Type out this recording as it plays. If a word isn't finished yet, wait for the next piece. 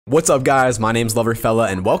What's up guys, my name's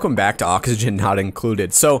LoverFella and welcome back to Oxygen Not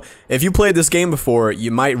Included. So if you played this game before,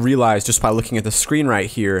 you might realize just by looking at the screen right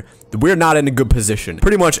here that we're not in a good position.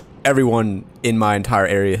 Pretty much everyone in my entire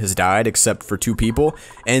area has died except for 2 people,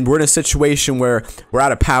 and we're in a situation where we're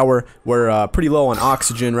out of power. We're pretty low on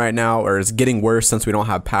oxygen right now, or it's getting worse since we don't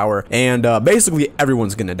have power, and basically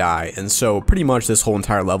everyone's gonna die, and so pretty much this whole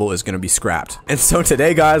entire level is gonna be scrapped. And so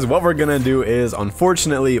today guys, what we're gonna do is,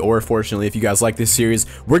 unfortunately or fortunately, if you guys like this series,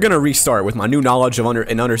 we're gonna restart with my new knowledge of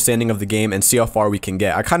and understanding of the game and see how far we can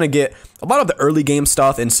get. I kind of get a lot of the early game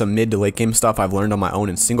stuff and some mid to late game stuff I've learned on my own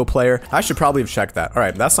in single player. I should probably have checked that. All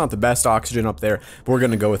right, that's not the best oxygen up there, but we're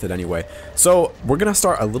gonna go with it anyway. So we're gonna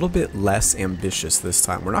start a little bit less ambitious this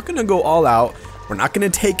time. We're not gonna go all out. We're not gonna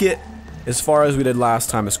take it as far as we did last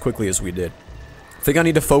time, as quickly as we did. I think I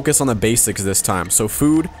need to focus on the basics this time. So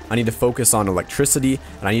food, I need to focus on electricity,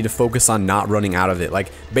 and I need to focus on not running out of it.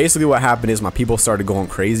 Like, basically what happened is my people started going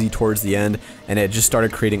crazy towards the end, and it just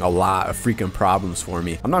started creating a lot of freaking problems for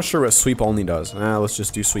me. I'm not sure what sweep only does. Let's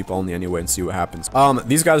just do sweep only anyway and see what happens.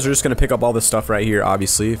 These guys are just gonna pick up all this stuff right here,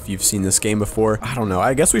 obviously, if you've seen this game before. I don't know,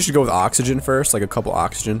 I guess we should go with oxygen first, like a couple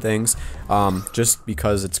oxygen things, just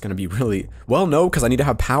because it's gonna be really, well, no, because I need to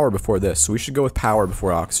have power before this, so we should go with power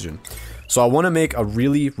before oxygen. So I want to make a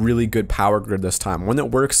really good power grid this time, one that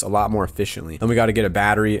works a lot more efficiently. Then we got to get a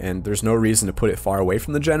battery, and there's no reason to put it far away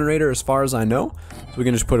from the generator as far as I know. So we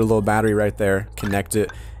can just put a little battery right there, connect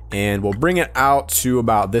it, and we'll bring it out to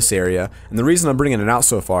about this area. And the reason I'm bringing it out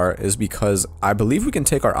so far is because I believe we can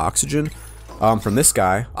take our oxygen from this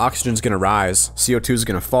guy. Oxygen's gonna rise, CO2 is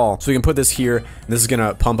gonna fall. So we can put this here, and this is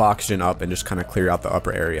gonna pump oxygen up and just kind of clear out the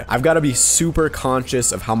upper area. I've got to be super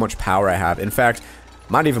conscious of how much power I have. In fact,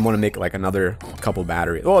 might even want to make like another couple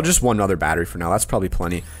batteries. Well, just one other battery for now. That's probably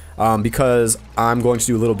plenty. Because I'm going to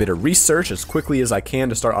do a little bit of research as quickly as I can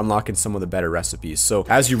to start unlocking some of the better recipes. So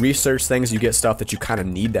as you research things, you get stuff that you kind of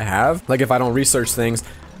need to have. Like if I don't research things,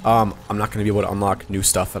 I'm not going to be able to unlock new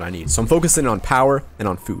stuff that I need. So I'm focusing on power and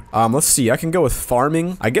on food. Let's see, I can go with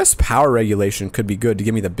farming. I guess power regulation could be good to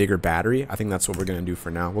give me the bigger battery. I think that's what we're going to do for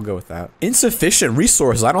now. We'll go with that. Insufficient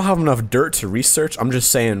resources. I don't have enough dirt to research. I'm just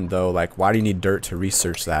saying though, like, why do you need dirt to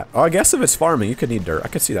research that? Oh, I guess if it's farming, you could need dirt. I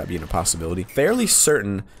could see that being a possibility. Fairly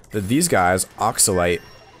certain that these guys, oxalate,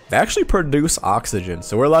 they actually produce oxygen.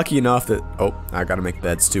 So we're lucky enough that, oh, I got to make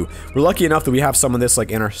beds too. We're lucky enough that we have some of this like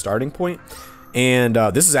in our starting point. And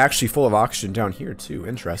this is actually full of oxygen down here too,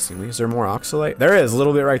 interestingly. Is there more oxalate? There is, a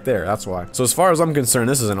little bit right there, that's why. So as far as I'm concerned,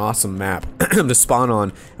 this is an awesome map to spawn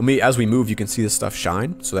on. And as we move, you can see this stuff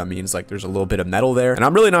shine. So that means like there's a little bit of metal there. And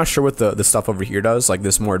I'm really not sure what the stuff over here does, like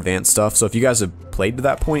this more advanced stuff. So if you guys have played to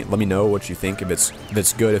that point, let me know what you think, if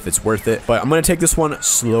it's good, if it's worth it. But I'm gonna take this one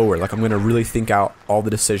slower. Like I'm gonna really think out all the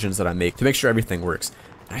decisions that I make to make sure everything works.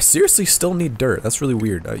 I seriously still need dirt. That's really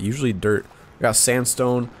weird. Usually dirt, I got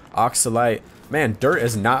sandstone, oxalate. Man, dirt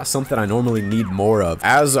is not something I normally need more of.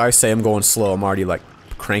 As I say, I'm going slow. I'm already like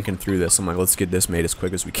cranking through this. I'm like, let's get this made as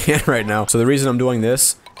quick as we can right now. So the reason I'm doing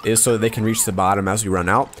this is so that they can reach the bottom as we run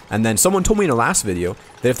out. And then someone told me in the last video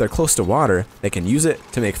that if they're close to water, they can use it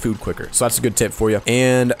to make food quicker. So that's a good tip for you.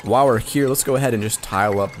 And while we're here, let's go ahead and just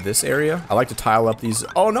tile up this area. I like to tile up these.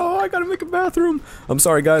 Oh no, I gotta make a bathroom. I'm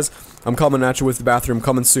sorry guys. I'm coming at you with the bathroom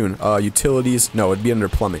coming soon. Utilities, no, it'd be under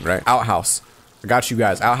plumbing, right? Outhouse. I got you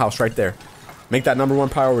guys, outhouse right there. Make that #1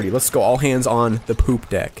 priority. Let's go all hands on the poop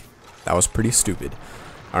deck. That was pretty stupid.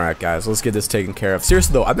 Alright guys, let's get this taken care of.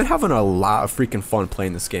 Seriously though, I've been having a lot of freaking fun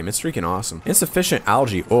playing this game. It's freaking awesome. Insufficient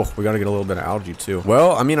algae. Oh, we gotta get a little bit of algae too.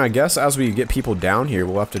 Well, I mean, I guess as we get people down here,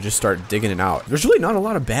 we'll have to just start digging it out. There's really not a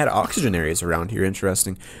lot of bad oxygen areas around here.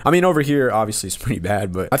 Interesting. I mean, over here, obviously it's pretty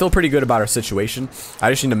bad, but I feel pretty good about our situation. I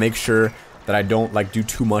just need to make sure that I don't like do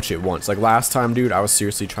too much at once. Like last time, dude, I was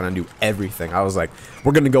seriously trying to do everything. I was like,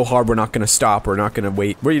 we're gonna go hard, we're not gonna stop, we're not gonna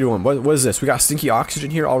wait. What are you doing? What is this? We got stinky oxygen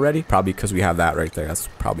here already? Probably because we have that right there. That's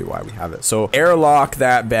probably why we have it. So airlock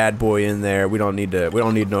that bad boy in there. We don't need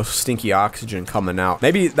no stinky oxygen coming out.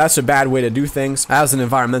 Maybe that's a bad way to do things. As an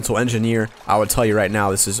environmental engineer, I would tell you right now,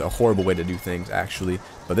 this is a horrible way to do things actually.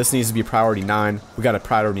 But this needs to be priority 9. We got to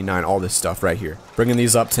priority 9 all this stuff right here. Bringing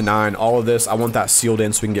these up to 9. All of this, I want that sealed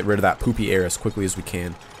in so we can get rid of that poopy air as quickly as we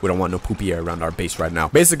can. We don't want no poopy air around our base right now.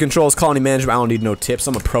 Basic controls, colony management. I don't need no tips.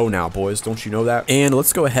 I'm a pro now, boys. Don't you know that? And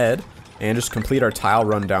let's go ahead and just complete our tile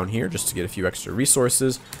run down here just to get a few extra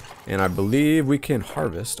resources. And I believe we can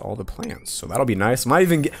harvest all the plants. So that'll be nice.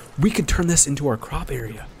 We could turn this into our crop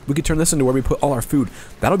area. We could turn this into where we put all our food.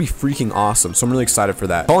 That'll be freaking awesome. So I'm really excited for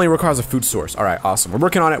that. Only requires a food source. All right, awesome. We're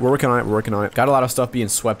working on it. We're working on it. We're working on it. Got a lot of stuff being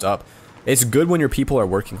swept up. It's good when your people are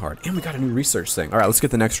working hard. And we got a new research thing. All right, let's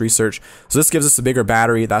get the next research. So this gives us a bigger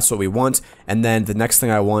battery. That's what we want. And then the next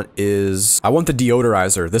thing I want is, I want the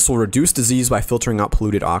deodorizer. This will reduce disease by filtering out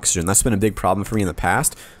polluted oxygen. That's been a big problem for me in the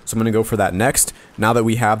past. So I'm gonna go for that next, now that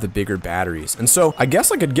we have the bigger batteries. And so I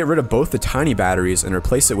guess I could get rid of both the tiny batteries and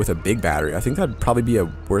replace it with a big battery. I think that'd probably be a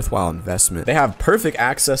worthwhile investment. They have perfect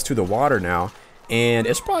access to the water now. And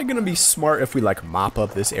it's probably gonna be smart if we like mop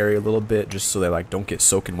up this area a little bit, just so they like don't get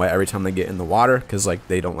soaking wet every time they get in the water, because like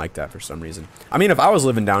they don't like that for some reason. I mean, if I was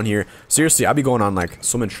living down here, seriously, I'd be going on like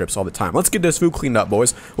swimming trips all the time. Let's get this food cleaned up,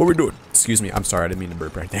 boys. What we're doing? Excuse me, I'm sorry, I didn't mean to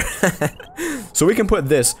burp right there. So we can put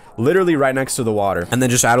this literally right next to the water, and then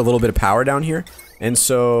just add a little bit of power down here. And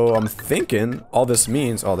so I'm thinking all this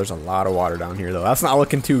means, oh, there's a lot of water down here though. That's not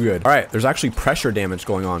looking too good. All right, there's actually pressure damage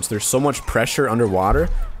going on. So there's so much pressure underwater.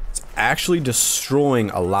 It's actually destroying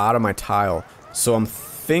a lot of my tile. So I'm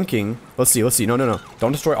thinking, let's see. No.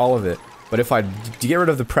 Don't destroy all of it. But if I get rid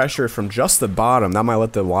of the pressure from just the bottom, that might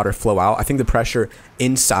let the water flow out. I think the pressure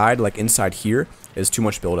inside, like inside here, is too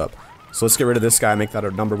much buildup. So let's get rid of this guy, make that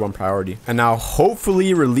our #1 priority. And now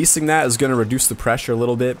hopefully releasing that is going to reduce the pressure a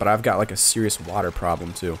little bit, but I've got like a serious water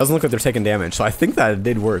problem too. Doesn't look like they're taking damage, so I think that it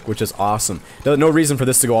did work, which is awesome. No reason for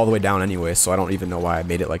this to go all the way down anyway, so I don't even know why I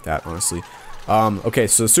made it like that, honestly. Okay,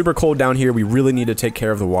 so super cold down here. We really need to take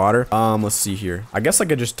care of the water. Let's see here. I guess I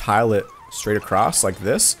could just tile it straight across like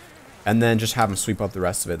this, and then just have them sweep up the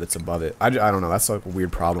rest of it that's above it. I don't know. That's like a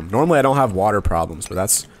weird problem. Normally I don't have water problems, but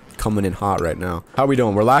that's coming in hot right now. How are we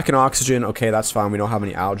doing? We're lacking oxygen. Okay, that's fine. We don't have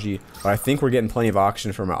any algae, but I think we're getting plenty of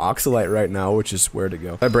oxygen from our oxalite right now, which is where to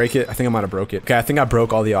go. Did I break it? I think I might have broke it. Okay, I think I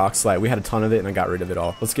broke all the oxalite. We had a ton of it and I got rid of it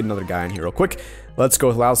all. Let's get another guy in here real quick. Let's go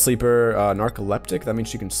with loud sleeper, narcoleptic. That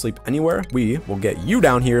means you can sleep anywhere. We will get you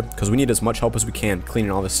down here because we need as much help as we can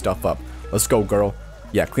cleaning all this stuff up. Let's go, girl.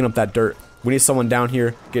 Yeah, clean up that dirt. We need someone down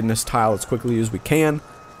here getting this tile as quickly as we can.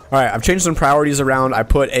 All right, I've changed some priorities around. I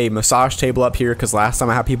put a massage table up here because last time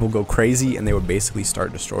I had people go crazy and they would basically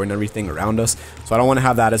start destroying everything around us. So I don't want to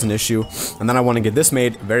have that as an issue. And then I want to get this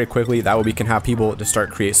made very quickly. That way we can have people to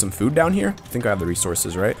start create some food down here. I think I have the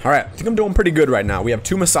resources, right? All right, I think I'm doing pretty good right now. We have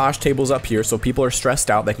 2 massage tables up here, so people are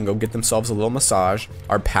stressed out. They can go get themselves a little massage.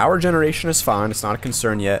 Our power generation is fine. It's not a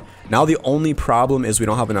concern yet. Now the only problem is we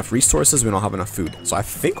don't have enough resources. We don't have enough food. So I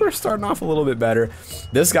think we're starting off a little bit better.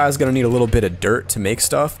 This guy's going to need a little bit of dirt to make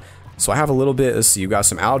stuff. So I have a little bit, let's see, you got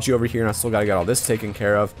some algae over here and I still gotta get all this taken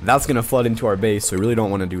care of. That's gonna flood into our base, so we really don't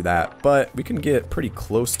wanna do that. But we can get pretty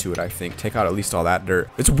close to it, I think. Take out at least all that dirt.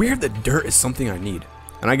 It's weird that dirt is something I need.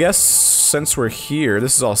 And I guess since we're here,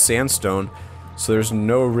 this is all sandstone, so there's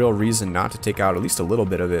no real reason not to take out at least a little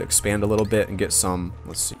bit of it, expand a little bit and get some,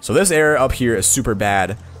 let's see. So this area up here is super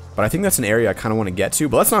bad, but I think that's an area I kind of want to get to,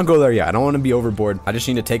 but let's not go there yet. I don't want to be overboard. I just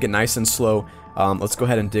need to take it nice and slow. Let's go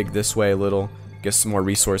ahead and dig this way a little. Get some more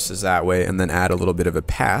resources that way, and then add a little bit of a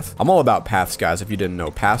path. I'm all about paths, guys. If you didn't know,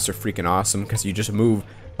 paths are freaking awesome because you just move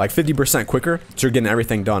like 50% quicker, so you're getting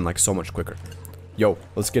everything done like so much quicker. Yo,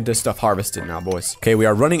 let's get this stuff harvested now, boys. Okay, we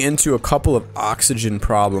are running into a couple of oxygen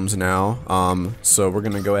problems now. So we're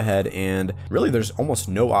gonna go ahead and really there's almost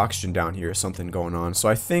no oxygen down here, something going on. So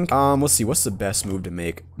I think, let's see, what's the best move to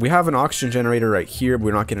make? We have an oxygen generator right here, but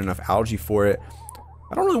we're not getting enough algae for it.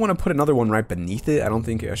 I don't really want to put another one right beneath it. I don't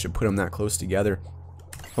think I should put them that close together.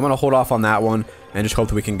 I'm going to hold off on that one and just hope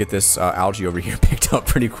that we can get this algae over here picked up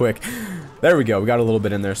pretty quick. There we go. We got a little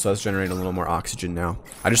bit in there, so that's generating a little more oxygen now.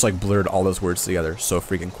 I just like blurred all those words together so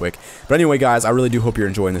freaking quick. But anyway, guys, I really do hope you're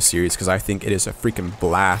enjoying this series because I think it is a freaking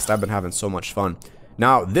blast. I've been having so much fun.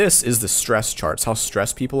 Now, this is the stress charts, how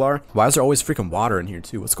stressed people are. Why is there always freaking water in here,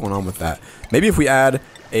 too? What's going on with that? Maybe if we add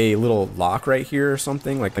a little lock right here or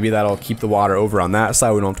something, like maybe that'll keep the water over on that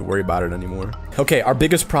side. We don't have to worry about it anymore. Okay, our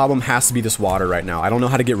biggest problem has to be this water right now. I don't know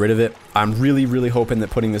how to get rid of it. I'm really, really hoping that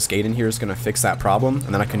putting this gate in here is going to fix that problem.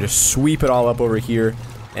 And then I can just sweep it all up over here.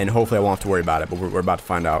 And hopefully I won't have to worry about it, but we're about to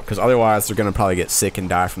find out. Because otherwise, they're going to probably get sick and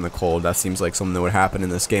die from the cold. That seems like something that would happen in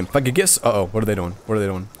this game. If I could guess... Uh-oh, what are they doing? What are they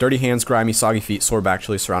doing? Dirty hands, grimy, soggy feet, sore back,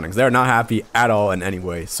 chilly surroundings. They're not happy at all in any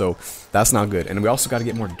way, so that's not good. And we also got to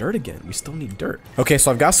get more dirt again. We still need dirt. Okay,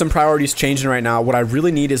 so I've got some priorities changing right now. What I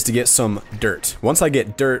really need is to get some dirt. Once I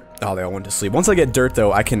get dirt... Oh, they all went to sleep. Once I get dirt,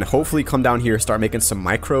 though, I can hopefully come down here, start making some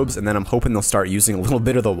microbes, and then I'm hoping they'll start using a little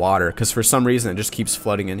bit of the water, because for some reason, it just keeps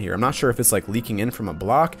flooding in here. I'm not sure if it's, like, leaking in from a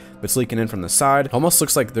block, but it's leaking in from the side. It almost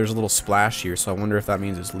looks like there's a little splash here, so I wonder if that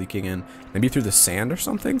means it's leaking in maybe through the sand or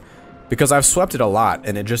something, because I've swept it a lot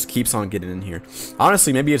and it just keeps on getting in here.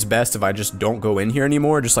 Honestly, maybe it's best if I just don't go in here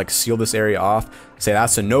anymore, just like seal this area off, say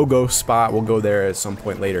that's a no-go spot, we'll go there at some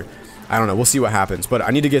point later. I don't know. We'll see what happens. But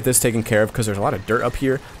I need to get this taken care of because there's a lot of dirt up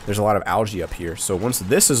here. There's a lot of algae up here. So once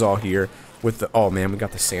this is all here with the... Oh, man, we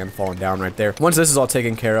got the sand falling down right there. Once this is all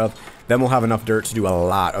taken care of, then we'll have enough dirt to do a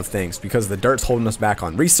lot of things because the dirt's holding us back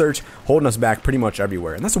on research, holding us back pretty much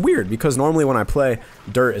everywhere. And that's weird because normally when I play,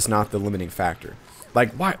 dirt is not the limiting factor.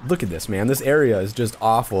 Like, why? Look at this, man. This area is just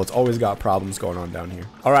awful. It's always got problems going on down here.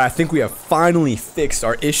 All right, I think we have finally fixed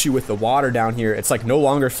our issue with the water down here. It's like no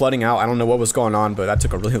longer flooding out. I don't know what was going on, but that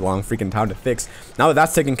took a really long freaking time to fix. Now that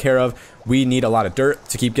that's taken care of, we need a lot of dirt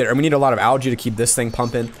to keep getting, or we need a lot of algae to keep this thing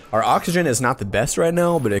pumping. Our oxygen is not the best right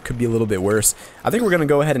now, but it could be a little bit worse. I think we're gonna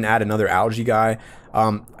go ahead and add another algae guy.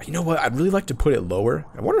 You know what? I'd really like to put it lower.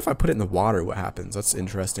 I wonder if I put it in the water, what happens? That's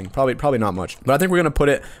interesting. Probably not much. But I think we're gonna put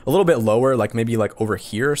it a little bit lower, like maybe like over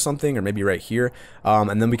here or something, or maybe right here.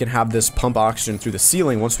 And then we can have this pump oxygen through the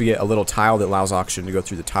ceiling. Once we get a little tile that allows oxygen to go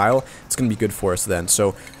through the tile, it's gonna be good for us then.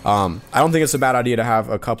 So I don't think it's a bad idea to have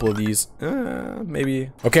a couple of these. Maybe.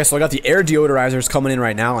 Okay, so I got the air deodorizers coming in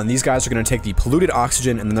right now, and these guys are gonna take the polluted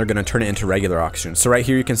oxygen and then they're gonna turn it into regular oxygen. So right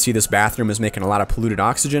here you can see this bathroom is making a lot of polluted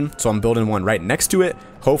oxygen. So I'm building one right next to it.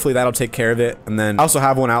 Hopefully that'll take care of it. And then I also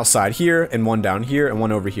have one outside here and one down here and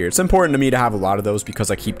one over here. It's important to me to have a lot of those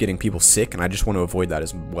because I keep getting people sick and I just want to avoid that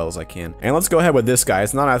as well as I can. And let's go ahead with this guy.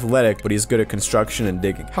 It's not athletic, but he's good at construction and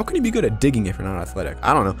digging. How can he be good at digging if you're not athletic?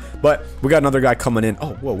 I don't know. But we got another guy coming in.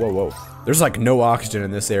 Oh, whoa. There's like no oxygen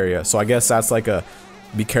in this area. So I guess that's like a...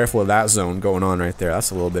 Be careful of that zone going on right there.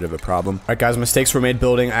 That's a little bit of a problem. All right, guys, mistakes were made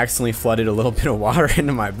building. I accidentally flooded a little bit of water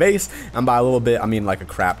into my base. And by a little bit, I mean like a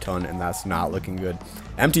crap ton, and that's not looking good.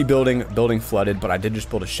 Empty building flooded, but I did just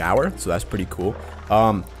build a shower, so that's pretty cool.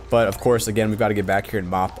 But of course, again, we've got to get back here and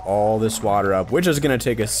mop all this water up, which is going to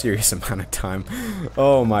take a serious amount of time.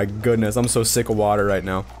 Oh my goodness, I'm so sick of water right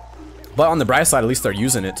now. But on the bright side, at least they're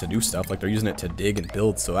using it to do stuff. Like, they're using it to dig and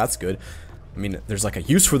build, so that's good. I mean, there's like a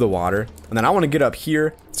use for the water. And then I want to get up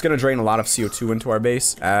here. It's going to drain a lot of CO2 into our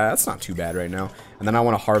base. That's not too bad right now. And then I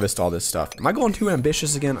want to harvest all this stuff. Am I going too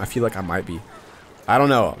ambitious again? I feel like I might be. I don't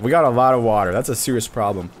know. We got a lot of water. That's a serious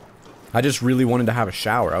problem. I just really wanted to have a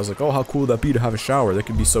shower. I was like, oh, how cool would that be to have a shower? That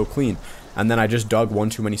could be so clean. And then I just dug one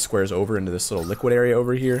too many squares over into this little liquid area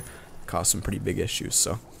over here. Caused some pretty big issues.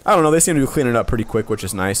 So, I don't know. They seem to be cleaning it up pretty quick, which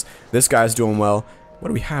is nice. This guy's doing well. What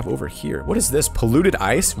do we have over here? What is this? Polluted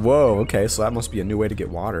ice? Whoa, okay, so that must be a new way to get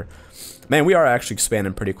water. Man, we are actually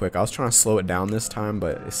expanding pretty quick. I was trying to slow it down this time,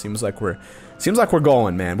 but it seems like we're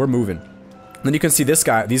going, man. We're moving. And then you can see these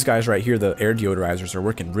guys right here, the air deodorizers are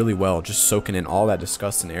working really well, just soaking in all that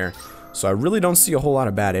disgusting air. So I really don't see a whole lot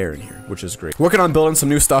of bad air in here, which is great. Working on building some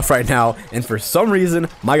new stuff right now, and for some reason,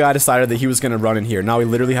 my guy decided that he was gonna run in here. Now he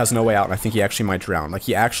literally has no way out, and I think he actually might drown. Like,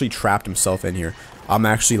 he actually trapped himself in here. I'm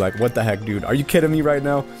actually like, what the heck, dude? Are you kidding me right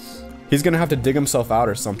now? He's gonna have to dig himself out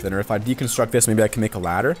or something, or if I deconstruct this, maybe I can make a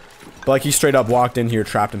ladder. But like, he straight up walked in here,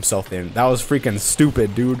 trapped himself in. That was freaking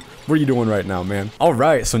stupid, dude. What are you doing right now, man? All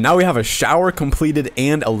right, so now we have a shower completed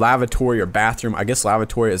and a lavatory or bathroom. I guess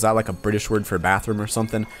lavatory, is that like a British word for bathroom or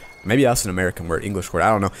something? Maybe that's an American word, English word, I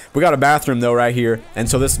don't know. We got a bathroom though right here. And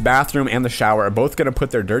so this bathroom and the shower are both gonna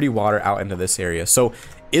put their dirty water out into this area. So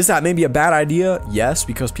is that maybe a bad idea? Yes,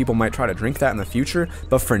 because people might try to drink that in the future.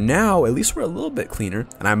 But for now, at least we're a little bit cleaner.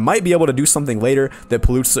 And I might be able to do something later that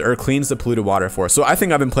pollutes or cleans the polluted water for us. So I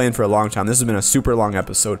think I've been playing for a long time. This has been a super long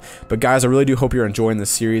episode. But guys, I really do hope you're enjoying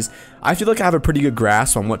this series. I feel like I have a pretty good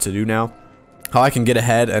grasp on what to do now. How I can get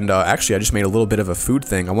ahead, and actually I just made a little bit of a food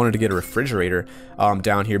thing. I wanted to get a refrigerator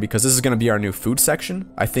down here because this is going to be our new food section,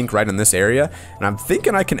 I think, right in this area. And I'm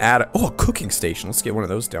thinking I can add a cooking station. Let's get one of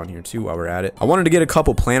those down here too while we're at it. I wanted to get a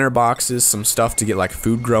couple planter boxes, some stuff to get like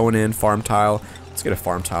food growing in, farm tile. Let's get a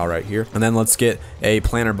farm tile right here, and then let's get a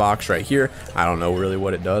planter box right here. I don't know really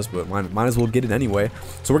what it does, but might as well get it anyway.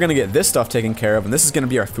 So we're gonna get this stuff taken care of, and this is gonna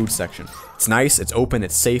be our food section. It's nice, it's open,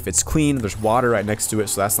 it's safe, it's clean. There's water right next to it,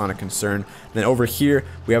 so that's not a concern. And then over here,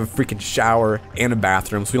 we have a freaking shower and a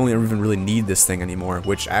bathroom, so we don't even really need this thing anymore,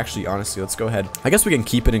 which actually, honestly, let's go ahead. I guess we can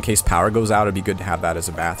keep it in case power goes out. It'd be good to have that as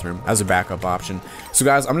a bathroom, as a backup option. So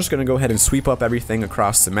guys, I'm just gonna go ahead and sweep up everything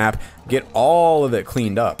across the map, get all of it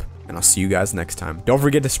cleaned up. And I'll see you guys next time. Don't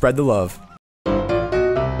forget to spread the love.